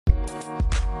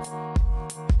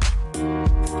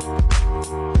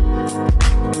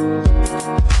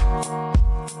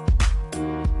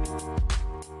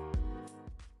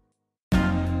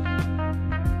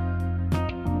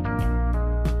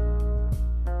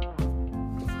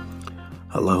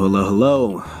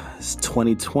Hello. It's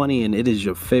 2020 and it is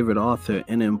your favorite author,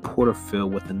 N.M.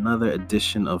 Porterfield, with another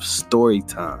edition of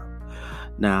Storytime.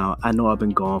 Now, I know I've been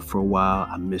gone for a while.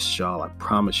 I missed y'all. I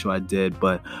promise you I did,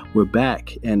 but we're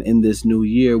back. And in this new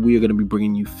year, we are going to be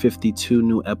bringing you 52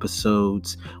 new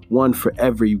episodes, one for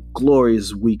every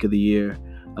glorious week of the year,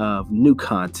 of new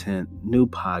content, new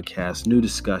podcasts, new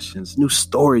discussions, new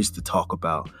stories to talk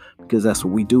about, because that's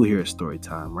what we do here at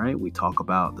Storytime, right? We talk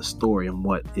about the story and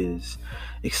what is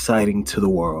exciting to the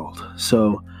world.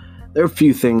 So there are a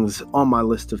few things on my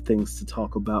list of things to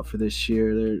talk about for this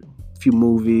year. There are a few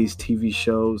movies, TV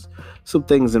shows, some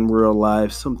things in real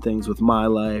life, some things with my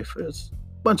life. There's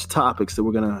a bunch of topics that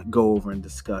we're going to go over and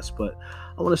discuss, but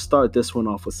I want to start this one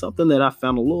off with something that I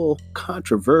found a little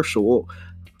controversial.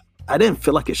 I didn't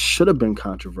feel like it should have been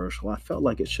controversial. I felt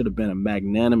like it should have been a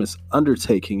magnanimous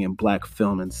undertaking in black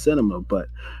film and cinema, but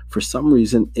for some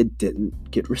reason it didn't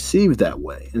get received that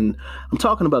way. And I'm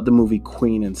talking about the movie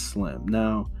Queen and Slim.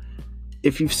 Now,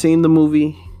 if you've seen the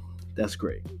movie, that's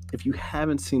great. If you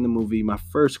haven't seen the movie, my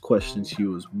first question to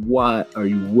you is, what are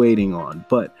you waiting on?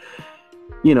 But,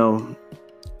 you know,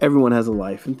 everyone has a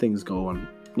life and things go on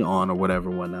or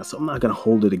whatnot, so I'm not going to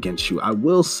hold it against you. I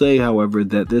will say, however,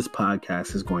 that this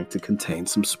podcast is going to contain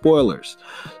some spoilers.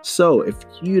 So if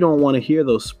you don't want to hear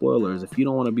those spoilers, if you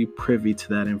don't want to be privy to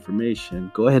that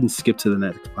information, go ahead and skip to the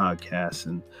next podcast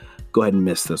and go ahead and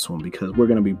miss this one, because we're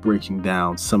going to be breaking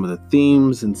down some of the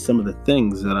themes and some of the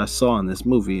things that I saw in this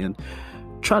movie and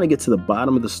trying to get to the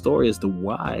bottom of the story as to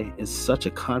why it's such a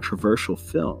controversial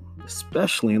film,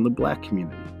 especially in the black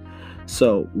community.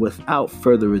 So, without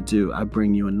further ado, I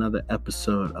bring you another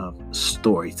episode of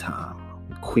Storytime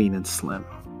with Queen and Slim.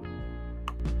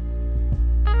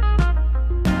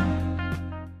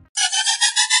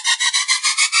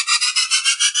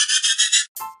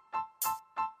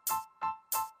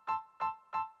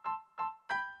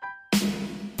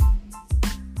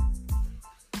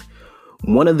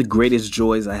 One of the greatest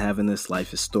joys I have in this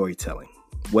life is storytelling.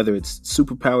 Whether it's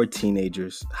superpowered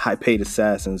teenagers, high-paid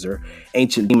assassins, or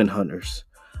ancient demon hunters,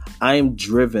 I am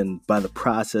driven by the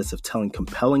process of telling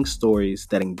compelling stories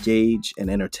that engage and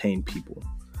entertain people.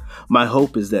 My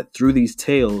hope is that through these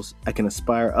tales, I can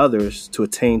inspire others to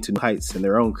attain to new heights in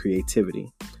their own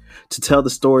creativity, to tell the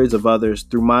stories of others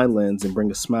through my lens and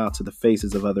bring a smile to the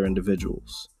faces of other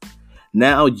individuals.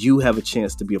 Now you have a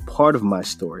chance to be a part of my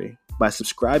story by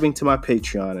subscribing to my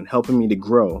Patreon and helping me to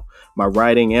grow my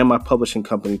writing and my publishing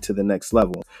company to the next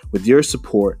level. With your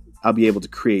support, I'll be able to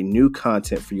create new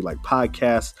content for you, like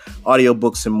podcasts,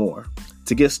 audiobooks, and more.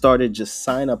 To get started, just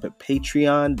sign up at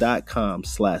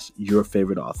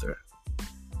patreon.com/yourfavoriteauthor.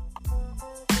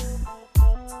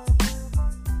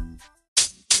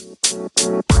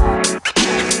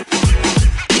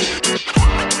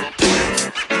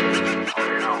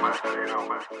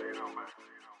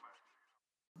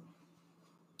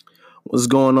 What's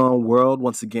going on, world?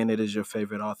 Once again, it is your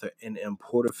favorite author, N.M.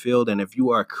 Porterfield. And if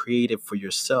you are creative for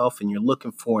yourself and you're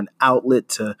looking for an outlet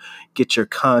to get your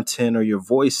content or your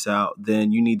voice out,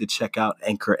 then you need to check out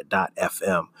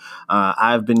Anchor.fm.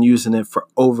 I've been using it for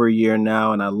over a year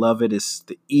now, and I love it. It's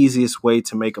the easiest way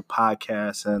to make a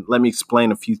podcast. And let me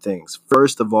explain a few things.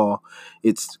 First of all,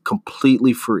 it's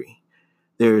completely free.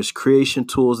 There's creation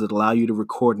tools that allow you to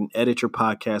record and edit your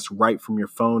podcast right from your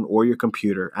phone or your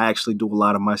computer. I actually do a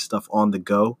lot of my stuff on the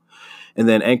go. And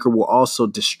then Anchor will also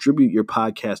distribute your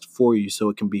podcast for you so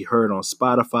it can be heard on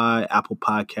Spotify, Apple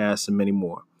Podcasts, and many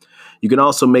more. You can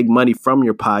also make money from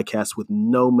your podcast with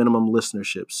no minimum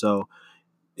listenership. So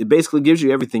it basically gives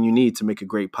you everything you need to make a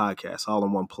great podcast all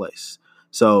in one place.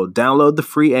 So download the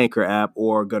free Anchor app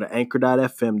or go to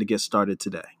Anchor.fm to get started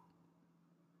today.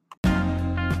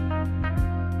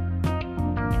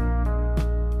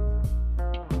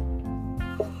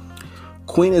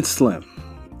 Queen and Slim.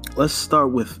 Let's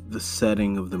start with the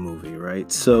setting of the movie,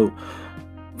 right? So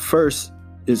first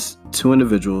is two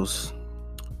individuals,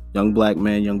 young black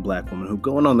man, young black woman, who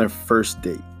going on their first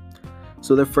date.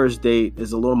 So their first date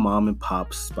is a little mom and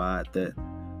pop spot that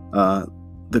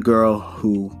the girl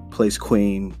who plays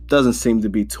Queen doesn't seem to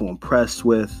be too impressed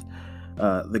with.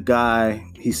 The guy,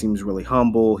 he seems really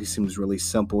humble. He seems really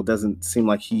simple. Doesn't seem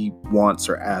like he wants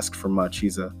or asks for much.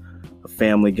 He's a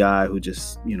family guy who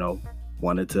just,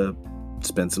 wanted to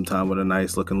spend some time with a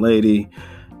nice looking lady.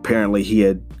 Apparently she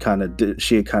had kind of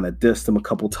dissed him a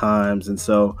couple times. And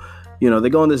so, they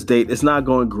go on this date. It's not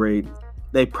going great.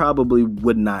 They probably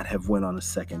would not have went on a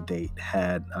second date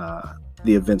had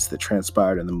the events that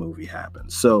transpired in the movie happen.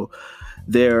 So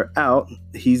they're out.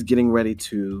 He's getting ready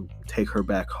to take her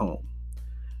back home.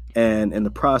 And in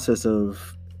the process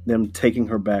of them taking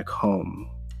her back home,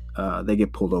 they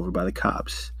get pulled over by the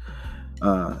cops.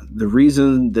 The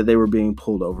reason that they were being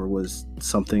pulled over was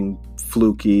something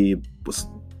fluky, was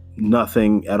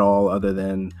nothing at all other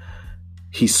than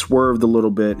he swerved a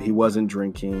little bit. He wasn't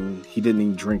drinking. He didn't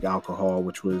even drink alcohol,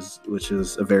 which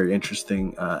is a very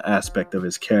interesting aspect of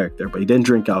his character. But he didn't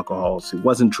drink alcohol, so he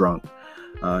wasn't drunk.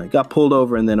 He got pulled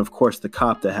over, and then of course the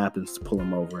cop that happens to pull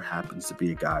him over happens to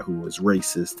be a guy who was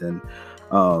racist and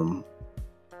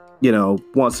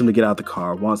wants him to get out the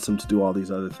car, wants him to do all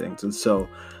these other things. And so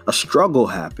a struggle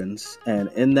happens, and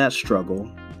in that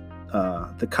struggle,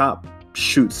 the cop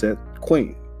shoots at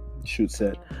Queen, shoots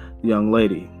at the young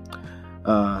lady.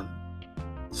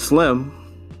 Slim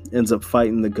ends up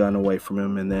fighting the gun away from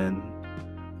him and then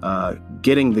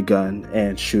getting the gun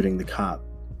and shooting the cop,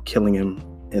 killing him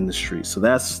in the street. So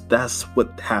that's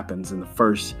what happens in the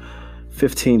first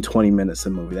 15-20 minutes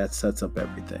of the movie. That sets up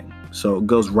everything. So it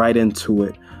goes right into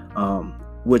it,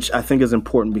 which I think is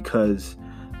important because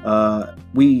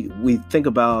we think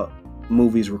about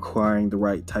movies requiring the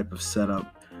right type of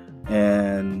setup,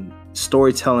 and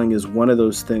storytelling is one of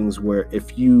those things where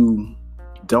if you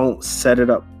don't set it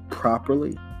up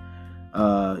properly,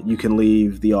 you can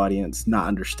leave the audience not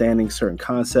understanding certain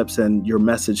concepts, and your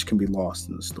message can be lost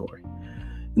in the story.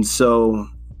 And so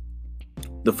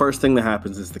the first thing that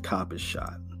happens is the cop is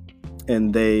shot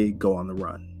and they go on the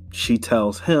run. She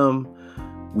tells him,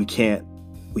 we can't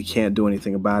do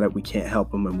anything about it. We can't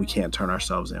help him, and we can't turn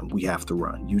ourselves in. We have to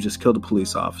run. You just killed a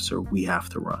police officer. We have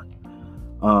to run.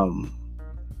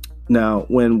 Now,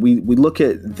 when we look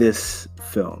at this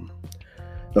film,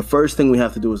 the first thing we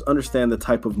have to do is understand the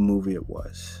type of movie it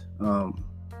was.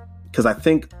 Because I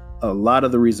think a lot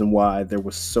of the reason why there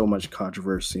was so much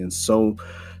controversy and so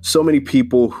many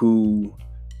people who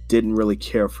didn't really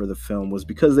care for the film was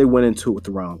because they went into it with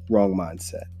the wrong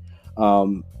mindset,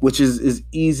 which is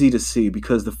easy to see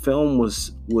because the film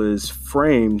was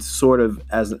framed sort of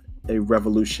as a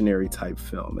revolutionary type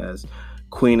film, as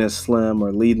Queen and Slim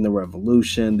are leading the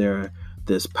revolution. They're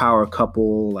this power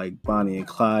couple like Bonnie and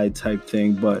Clyde type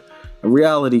thing. But in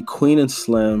reality, Queen and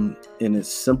Slim in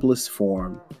its simplest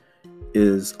form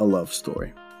is a love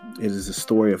story. It is a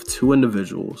story of two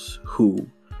individuals who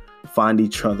find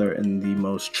each other in the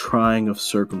most trying of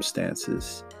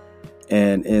circumstances.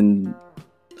 And in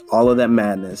all of that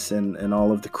madness and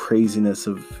all of the craziness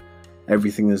of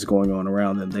everything that's going on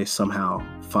around them, they somehow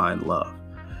find love.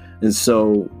 And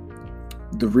so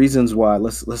the reasons why,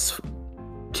 let's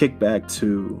kick back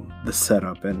to the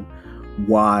setup and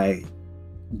why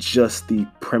just the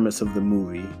premise of the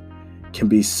movie can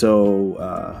be so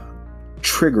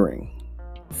triggering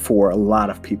for a lot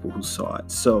of people who saw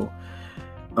it. So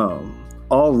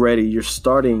already you're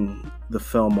starting the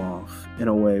film off in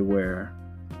a way where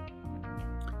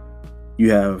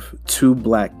you have two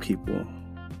black people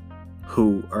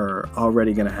who are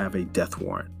already going to have a death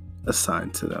warrant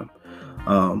assigned to them.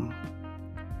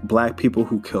 Black people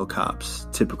who kill cops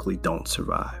typically don't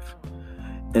survive.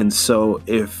 And so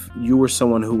if you were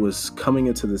someone who was coming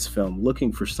into this film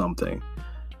looking for something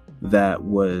that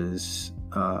was,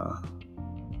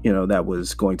 that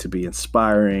was going to be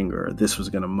inspiring, or this was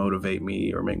going to motivate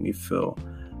me or make me feel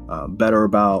better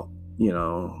about,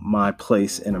 my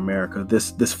place in America,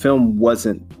 this film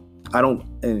wasn't,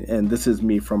 and this is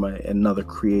me from another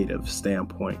creative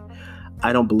standpoint,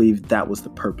 I don't believe that was the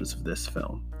purpose of this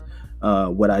film.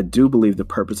 What I do believe the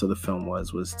purpose of the film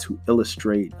was to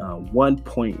illustrate one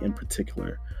point in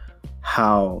particular,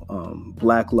 how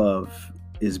Black love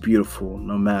is beautiful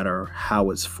no matter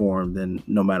how it's formed and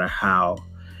no matter how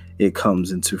it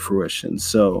comes into fruition.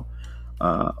 So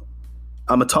I'm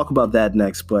going to talk about that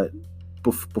next, but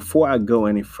before I go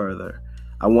any further,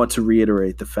 I want to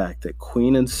reiterate the fact that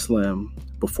Queen and Slim,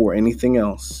 before anything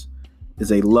else,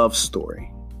 is a love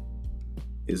story.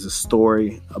 Is a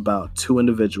story about two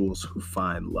individuals who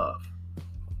find love.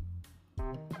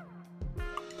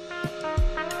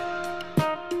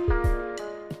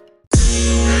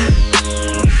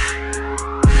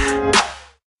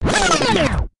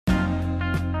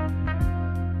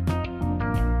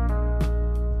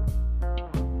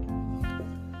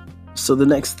 So the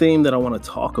next theme that I want to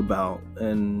talk about,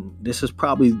 and this is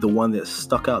probably the one that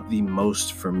stuck out the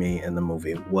most for me in the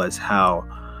movie, was how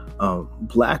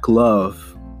Black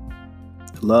love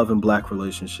and Black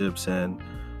relationships and,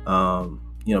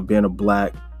 being a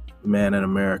Black man in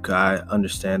America, I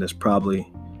understand this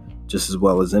probably just as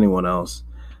well as anyone else.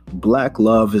 Black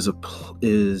love is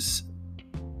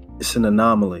an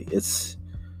anomaly. It's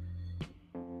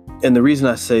And the reason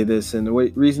I say this, and the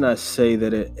reason I say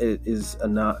that it is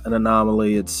an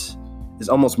anomaly, it's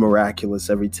almost miraculous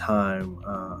every time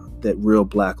that real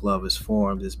Black love is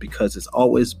formed, is because it's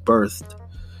always birthed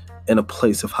in a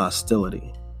place of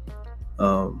hostility.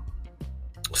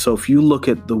 So if you look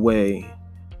at the way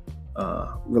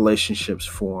relationships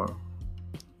form,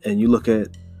 and you look at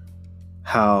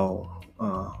how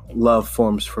love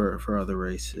forms for other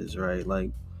races, right? Like,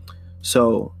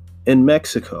 so in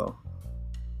Mexico,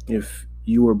 if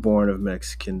you were born of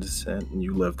Mexican descent and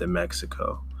you lived in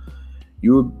Mexico,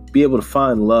 you would be able to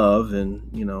find love, and,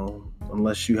 you know,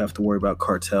 unless you have to worry about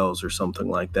cartels or something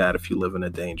like that, if you live in a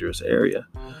dangerous area,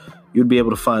 you'd be able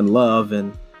to find love,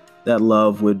 and that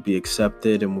love would be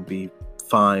accepted and would be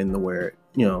fine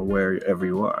wherever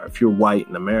you are. If you're white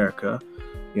in America,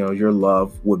 you know, your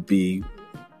love would be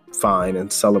fine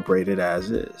and celebrated as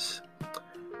is.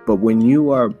 But when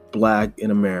you are Black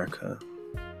in America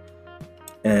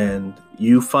and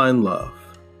you find love,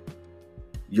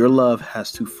 your love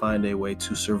has to find a way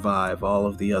to survive all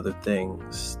of the other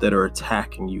things that are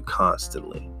attacking you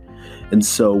constantly. And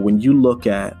so when you look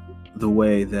at the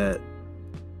way that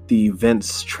the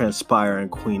events transpire in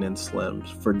Queen and Slim,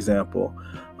 for example,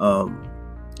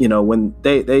 when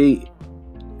they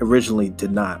originally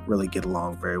did not really get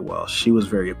along very well. She was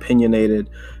very opinionated.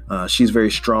 She's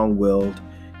very strong-willed.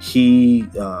 He,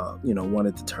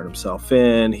 wanted to turn himself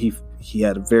in. He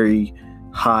had a very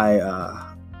high,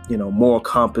 moral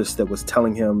compass that was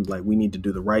telling him, like, we need to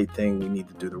do the right thing. We need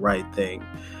to do the right thing.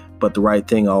 But the right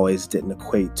thing always didn't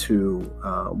equate to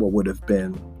what would have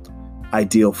been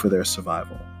ideal for their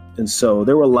survival. And so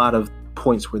there were a lot of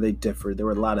points where they differed. There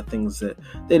were a lot of things that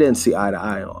they didn't see eye to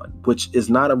eye on, which is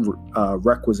not a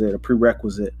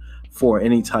prerequisite for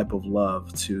any type of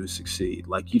love to succeed.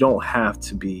 Like, you don't have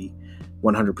to be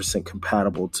 100%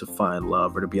 compatible to find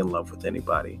love or to be in love with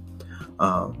anybody.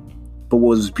 But what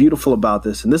was beautiful about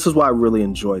this, and this is why I really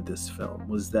enjoyed this film,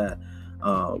 was that,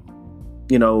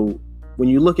 when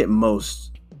you look at most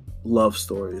love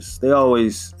stories, they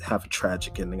always have a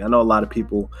tragic ending. I know a lot of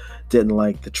people didn't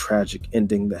like the tragic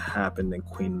ending that happened in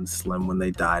Queen and Slim when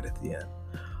they died at the end.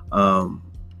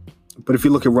 But if you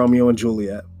look at Romeo and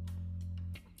Juliet,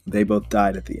 they both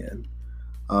died at the end.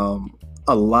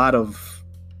 A lot of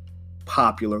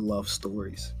popular love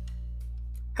stories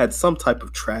had some type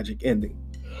of tragic ending.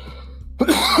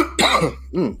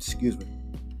 Excuse me.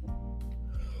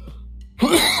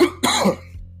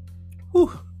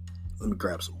 Whew. Let me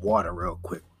grab some water real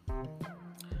quick.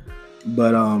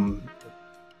 But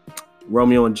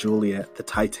Romeo and Juliet, the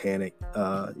Titanic,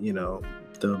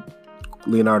 the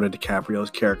Leonardo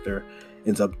DiCaprio's character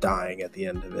ends up dying at the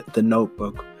end of it. The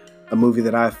Notebook, a movie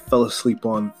that I fell asleep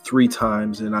on 3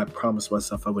 times, and I promised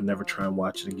myself I would never try and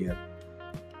watch it again.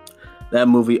 That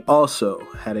movie also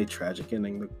had a tragic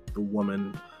ending. The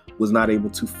woman was not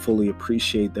able to fully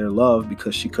appreciate their love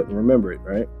because she couldn't remember it,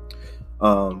 right?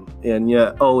 And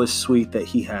yet, it's sweet that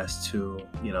he has to,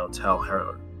 tell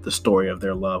her the story of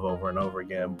their love over and over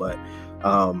again. But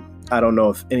I don't know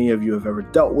if any of you have ever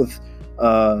dealt with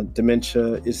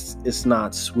dementia. It's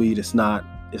not sweet. It's not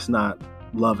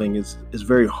loving. It's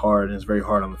very hard, and it's very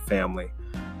hard on the family.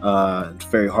 It's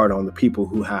very hard on the people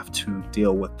who have to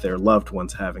deal with their loved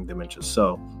ones having dementia.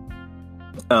 So,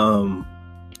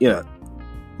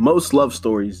 most love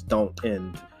stories don't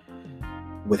end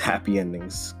with happy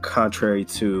endings, contrary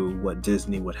to what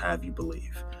Disney would have you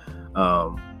believe.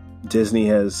 Disney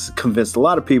has convinced a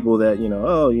lot of people that,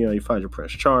 you find your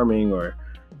Prince Charming, or,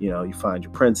 you find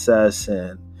your princess,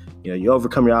 and, you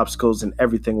overcome your obstacles and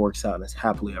everything works out and it's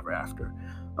happily ever after.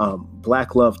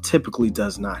 Black love typically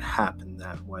does not happen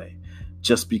that way,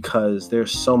 just because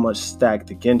there's so much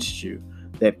stacked against you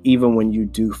that even when you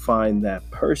do find that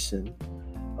person,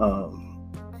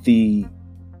 the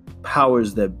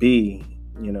powers that be,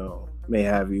 may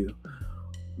have you,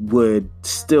 would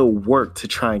still work to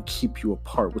try and keep you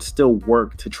apart, would still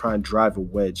work to try and drive a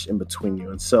wedge in between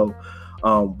you. And so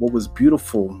what was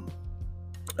beautiful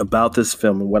about this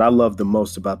film, and what I loved the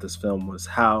most about this film, was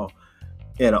how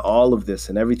in all of this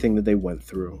and everything that they went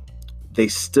through, they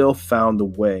still found a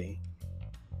way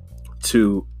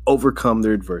to overcome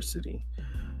their adversity,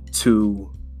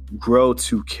 to grow,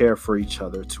 to care for each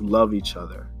other, to love each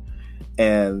other.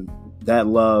 And that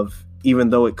love, even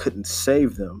though it couldn't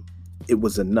save them, it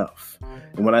was enough.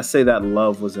 And when I say that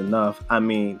love was enough, I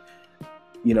mean,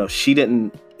 he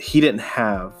didn't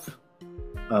have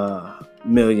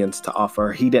millions to offer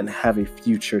her. He didn't have a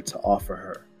future to offer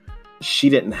her. She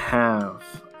didn't have,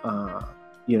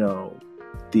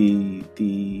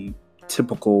 the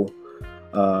typical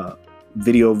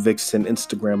video vixen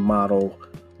Instagram model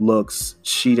looks.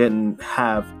 She didn't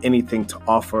have anything to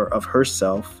offer of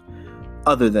herself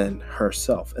other than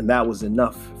herself. And that was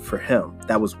enough for him.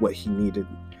 That was what he needed.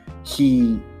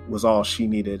 He was all she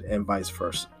needed, and vice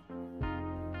versa.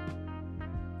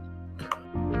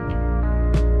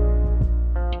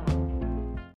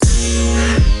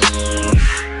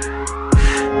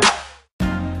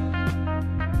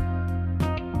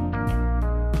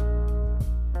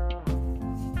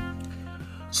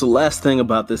 So last thing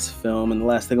about this film, and the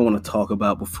last thing I want to talk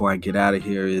about before I get out of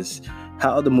here, is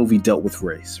how the movie dealt with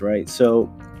race, right?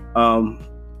 So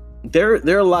there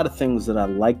are a lot of things that I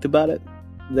liked about it,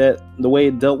 that the way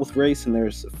it dealt with race, and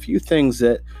there's a few things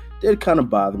that did kind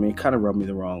of bother me, kind of rubbed me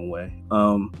the wrong way.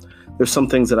 There's some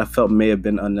things that I felt may have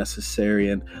been unnecessary,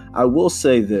 and I will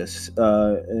say this,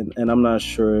 and I'm not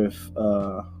sure if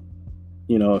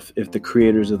if the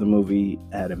creators of the movie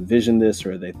had envisioned this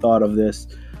or they thought of this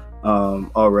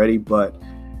already, but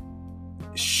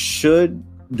should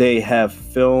they have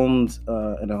filmed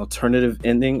an alternate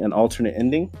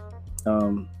ending,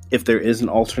 if there is an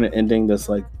alternate ending that's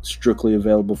like strictly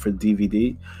available for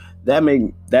DVD, that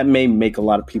may make a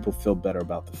lot of people feel better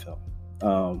about the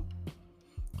film.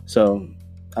 So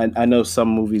I know some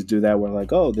movies do that, where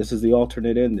like, oh, this is the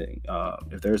alternate ending.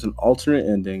 If there's an alternate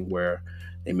ending where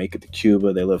they make it to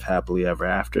Cuba, they live happily ever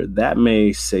after, that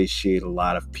may satiate a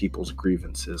lot of people's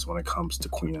grievances when it comes to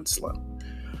Queen and Slim.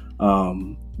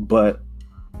 But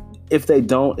if they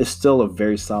don't, it's still a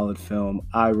very solid film.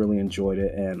 I really enjoyed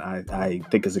it, and I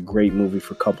think it's a great movie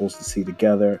for couples to see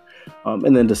together,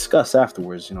 and then discuss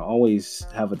afterwards. Always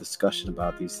have a discussion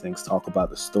about these things, talk about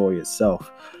the story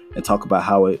itself, and talk about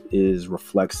how it is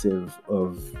reflexive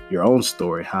of your own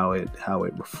story, how it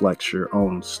reflects your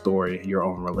own story, your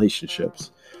own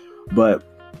relationships. But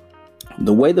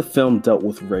the way the film dealt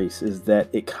with race is that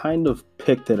it kind of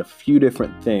picked at a few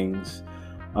different things.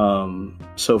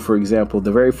 So for example,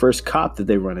 the very first cop that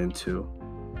they run into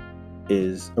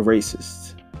is a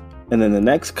racist. And then the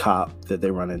next cop that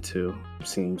they run into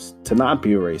seems to not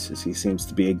be a racist. He seems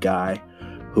to be a guy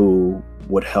who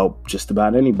would help just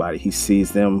about anybody. He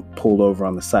sees them pulled over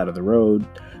on the side of the road,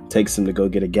 takes them to go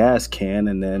get a gas can,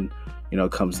 and then,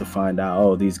 comes to find out,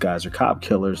 oh, these guys are cop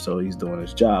killers, so he's doing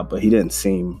his job. But he didn't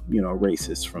seem,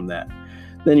 racist from that.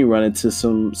 Then you run into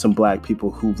some black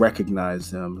people who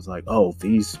recognize them as like, oh,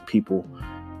 these people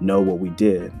know what we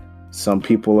did. Some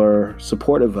people are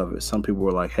supportive of it. Some people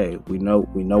were like, hey, we know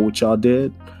what y'all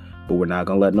did, but we're not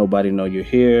gonna let nobody know you're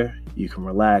here. You can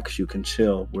relax, you can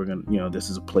chill. We're gonna, this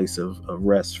is a place of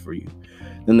rest for you.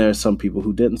 Then there's some people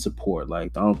who didn't support.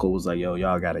 Like the uncle was like, yo,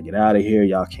 y'all gotta get out of here.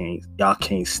 Y'all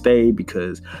can't stay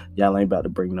because y'all ain't about to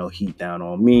bring no heat down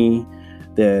on me.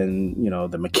 Then,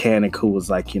 the mechanic who was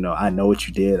like, I know what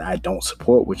you did. I don't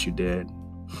support what you did.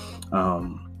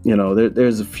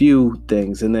 There's a few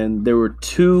things. And then there were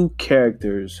two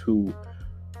characters who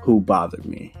bothered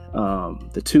me.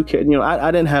 The two characters,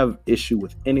 I didn't have issue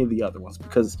with any of the other ones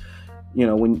because,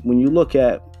 when you look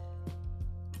at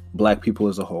black people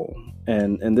as a whole,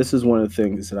 and this is one of the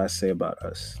things that I say about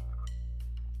us.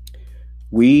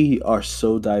 We are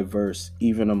so diverse,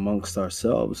 even amongst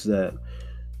ourselves, that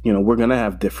we're going to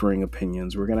have differing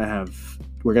opinions. We're going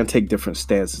to take different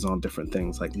stances on different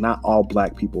things. Like not all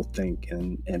black people think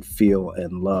and feel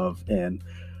and love and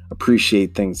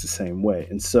appreciate things the same way.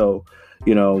 And so,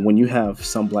 when you have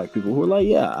some black people who are like,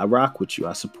 yeah, I rock with you.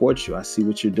 I support you. I see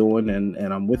what you're doing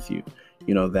and I'm with you.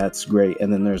 That's great.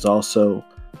 And then there's also,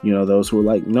 those who are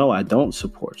like, no, I don't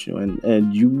support you. And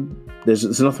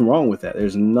there's nothing wrong with that.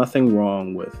 There's nothing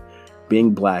wrong with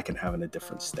being black and having a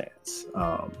different stance.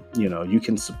 You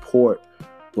can support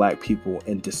black people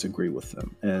and disagree with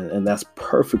them. And that's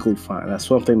perfectly fine. That's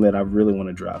something that I really want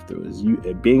to drive through is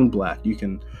being black. You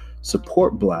can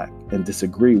support black and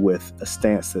disagree with a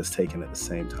stance that's taken at the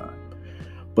same time.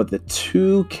 But the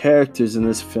two characters in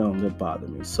this film that bother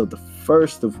me. So the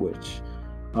first of which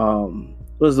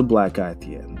was the black guy at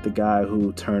the end. The guy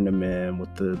who turned him in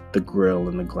with the grill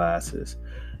and the glasses.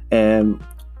 And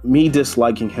me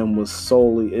disliking him was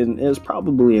solely, and it was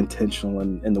probably intentional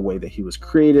in the way that he was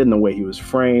created, and the way he was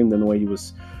framed, and the way he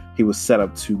was set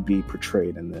up to be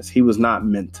portrayed in this. He was not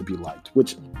meant to be liked,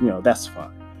 which, that's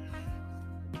fine.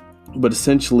 But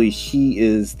essentially, he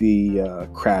is the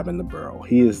crab in the barrel.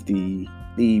 He is the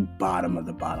bottom of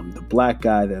the bottom. The black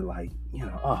guy that, like,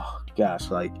 oh gosh,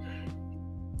 like,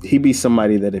 he'd be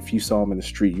somebody that if you saw him in the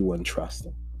street, you wouldn't trust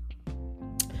him.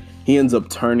 He ends up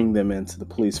turning them into the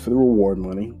police for the reward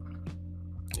money.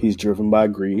 He's driven by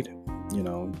greed,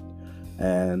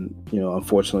 and,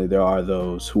 unfortunately there are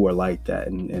those who are like that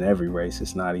in every race.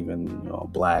 It's not even, a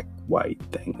black, white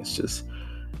thing. It's just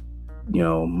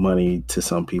money to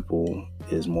some people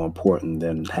is more important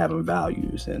than having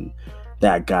values. And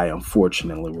that guy,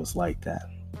 unfortunately, was like that.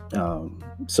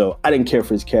 So I didn't care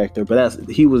for his character, but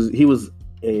he was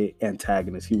a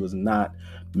antagonist. He was not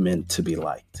meant to be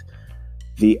liked.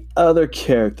 The other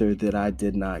character that I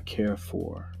did not care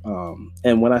for,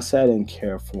 and when I say I didn't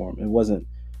care for him, it wasn't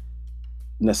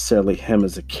necessarily him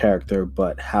as a character,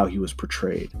 but how he was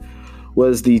portrayed,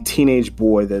 was the teenage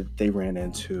boy that they ran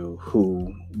into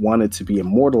who wanted to be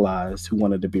immortalized, who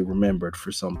wanted to be remembered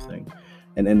for something,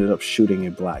 and ended up shooting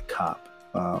a black cop,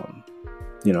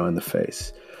 in the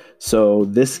face. So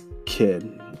this kid,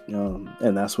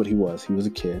 and that's what he was. He was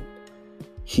a kid.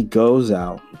 He goes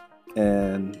out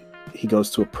and he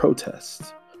goes to a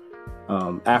protest.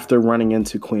 After running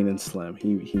into Queen and Slim,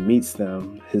 he meets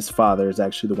them. His father is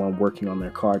actually the one working on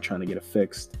their car, trying to get it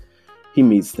fixed. He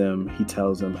meets them. He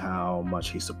tells them how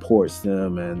much he supports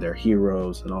them and they're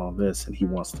heroes and all this, and he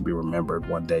wants to be remembered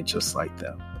one day just like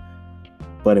them.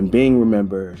 But in being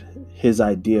remembered, his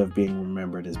idea of being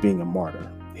remembered is being a martyr.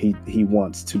 He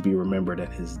wants to be remembered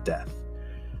at his death.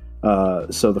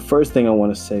 So the first thing I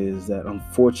want to say is that,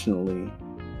 unfortunately,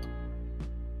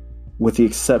 with the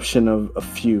exception of a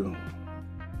few,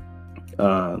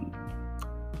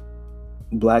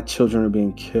 black children are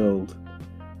being killed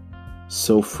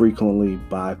so frequently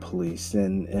by police,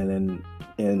 and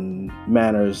in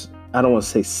manners, I don't want to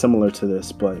say similar to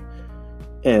this, but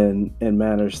in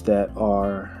manners that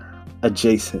are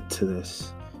adjacent to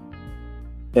this.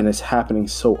 And it's happening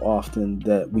so often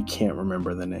that we can't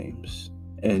remember the names,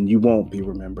 and you won't be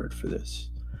remembered for this.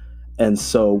 And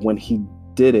so when he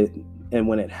did it, and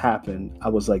when it happened, I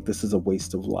was like, this is a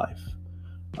waste of life.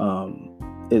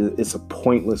 It's a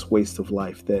pointless waste of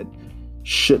life that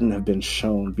shouldn't have been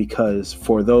shown, because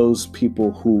for those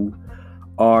people who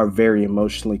are very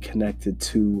emotionally connected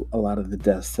to a lot of the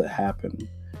deaths that happen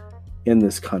in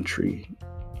this country,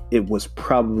 it was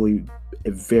probably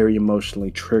a very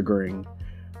emotionally triggering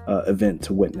event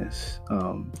to witness.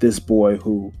 This boy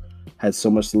who had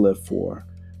so much to live for,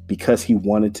 because he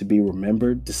wanted to be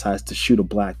remembered, decides to shoot a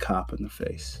black cop in the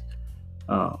face.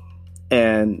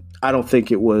 And I don't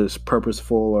think it was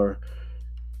purposeful, or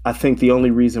I think the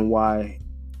only reason why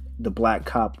the black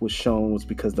cop was shown was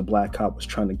because the black cop was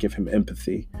trying to give him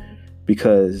empathy,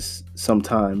 because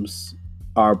sometimes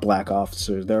our black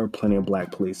officers, there are plenty of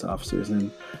black police officers,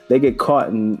 and they get caught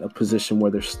in a position where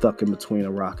they're stuck in between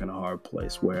a rock and a hard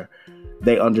place, where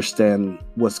they understand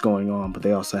what's going on, but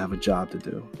they also have a job to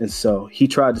do. And so he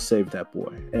tried to save that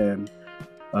boy, and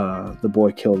the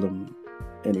boy killed him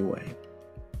anyway.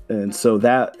 And so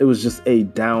it was just a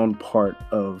down part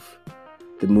of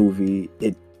the movie.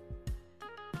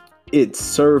 It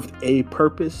served a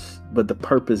purpose, but the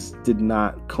purpose did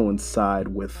not coincide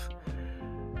with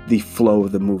the flow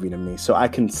of the movie to me. So I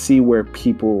can see where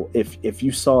people, if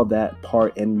you saw that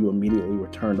part and you immediately were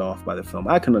turned off by the film,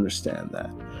 I can understand that.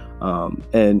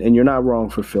 And you're not wrong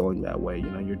for feeling that way.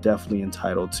 You're definitely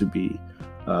entitled to be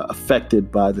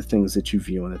affected by the things that you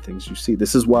view and the things you see.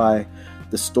 This is why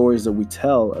the stories that we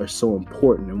tell are so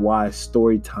important, and why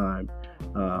story time,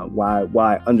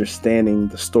 why understanding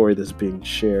the story that's being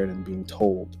shared and being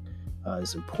told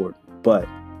is important. But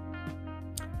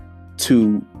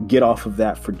to get off of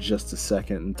that for just a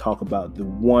second and talk about the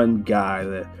one guy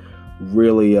that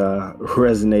really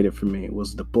resonated for me,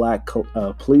 was the black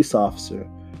police officer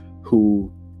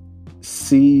who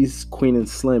sees Queen and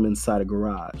Slim inside a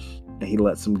garage, and he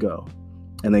lets them go,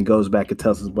 and then goes back and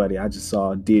tells his buddy, I just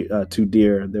saw two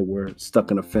deer that were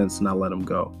stuck in a fence and I let them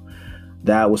go.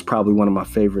 That was probably one of my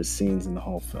favorite scenes in the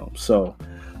whole film. So,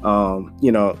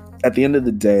 at the end of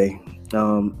the day,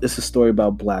 it's a story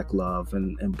about black love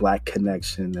and black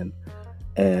connection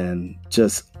and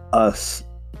just us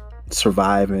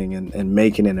surviving and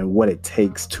making it, and what it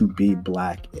takes to be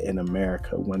black in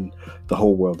America when the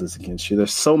whole world is against you.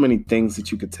 There's so many things that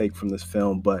you could take from this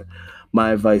film, but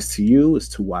my advice to you is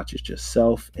to watch it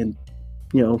yourself and,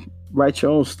 write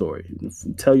your own story.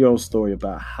 Tell your own story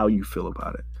about how you feel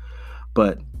about it.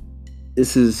 But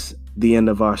this is the end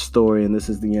of our story, and this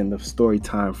is the end of story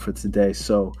time for today.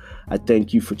 So I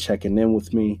thank you for checking in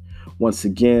with me. Once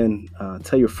again,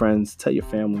 tell your friends, tell your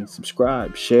family,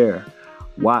 subscribe, share,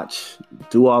 watch,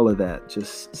 do all of that.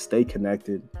 Just stay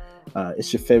connected.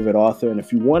 It's your favorite author. And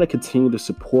if you want to continue to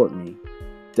support me,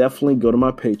 definitely go to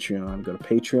my Patreon. Go to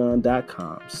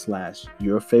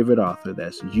patreon.com/yourfavoriteauthor.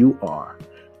 That's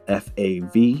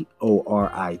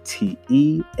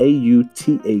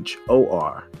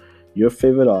URFAVORITEAUTHOR. Your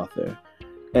favorite author.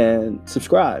 And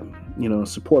subscribe.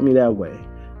 Support me that way.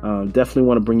 Definitely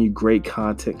want to bring you great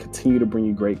content. Continue to bring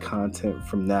you great content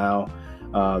from now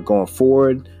going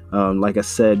forward. Like I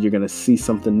said, you're going to see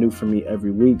something new from me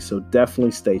every week, so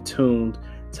definitely stay tuned.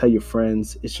 Tell your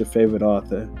friends. It's your favorite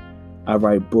author. I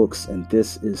write books, and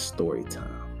this is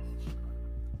Storytime.